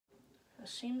It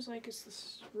seems like it's the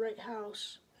right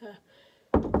house.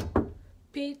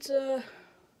 Pizza.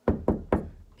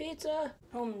 Pizza.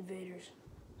 Home invaders.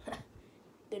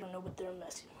 They don't know what they're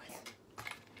messing with.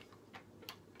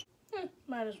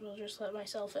 Might as well just let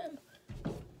myself in.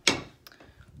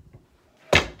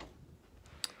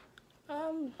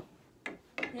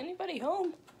 Anybody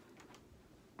home?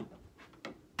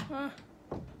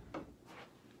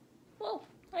 Well,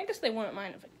 I guess they wouldn't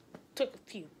mind if I took a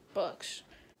few bucks.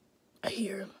 I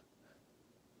hear him.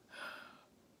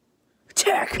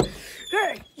 Attack!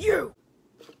 Hey, you!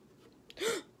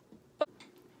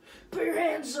 Put your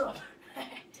hands up!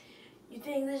 You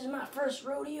think this is my first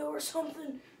rodeo or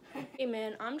something? Hey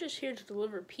man, I'm just here to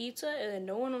deliver pizza and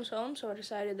no one was home, so I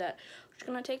decided that I'm just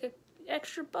gonna take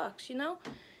extra bucks, you know?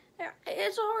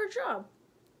 It's a hard job.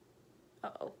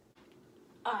 Uh-oh.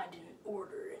 I didn't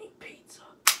order any pizza.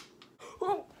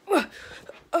 Oh,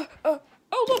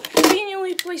 look,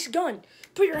 conveniently placed gun.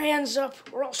 Put your hands up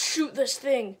or I'll shoot this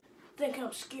thing. Think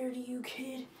I'm scared of you,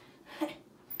 kid?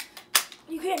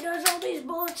 You can't dodge all these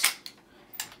bullets.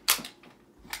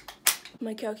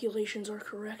 My calculations are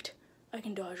correct. I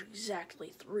can dodge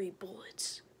exactly 3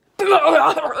 bullets.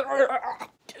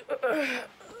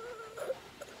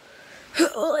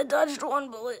 Well, I dodged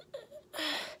 1 bullet.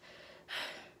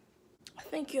 I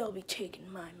think y'all be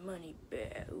taking my money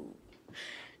back. Ooh.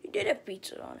 He did have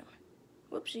pizza on him.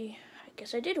 Whoopsie, I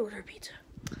guess I did order pizza.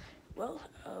 Well,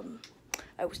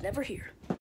 I was never here.